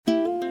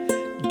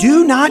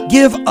Do not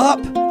give up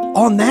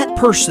on that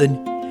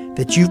person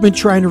that you've been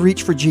trying to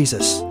reach for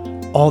Jesus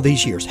all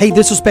these years. Hey,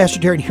 this is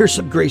Pastor Darren. Here's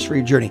some grace for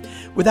your journey.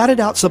 Without a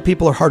doubt, some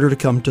people are harder to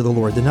come to the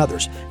Lord than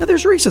others. Now,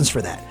 there's reasons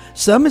for that.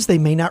 Some is they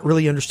may not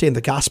really understand the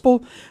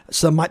gospel.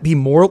 Some might be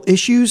moral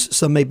issues.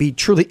 Some may be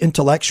truly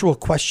intellectual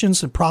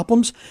questions and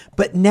problems.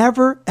 But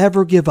never,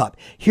 ever give up.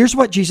 Here's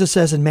what Jesus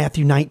says in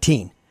Matthew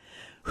 19.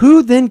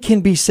 Who then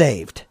can be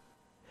saved?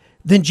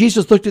 Then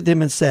Jesus looked at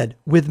them and said,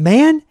 with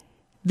man,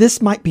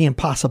 this might be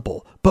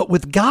impossible. But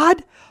with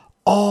God,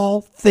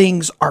 all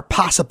things are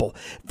possible.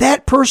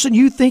 That person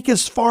you think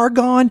is far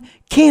gone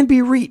can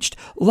be reached.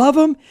 Love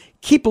them,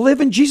 keep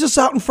living Jesus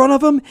out in front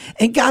of them,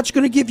 and God's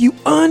going to give you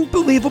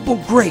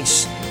unbelievable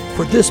grace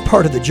for this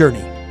part of the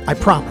journey. I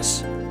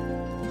promise.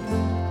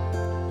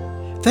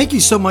 Thank you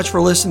so much for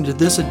listening to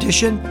this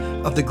edition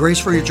of the Grace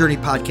for Your Journey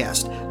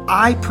podcast.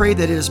 I pray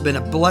that it has been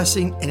a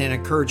blessing and an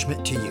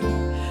encouragement to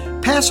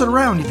you. Pass it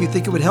around if you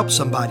think it would help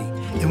somebody,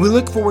 and we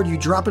look forward to you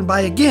dropping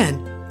by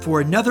again for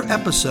another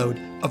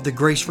episode of the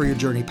Grace for Your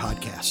Journey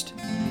podcast.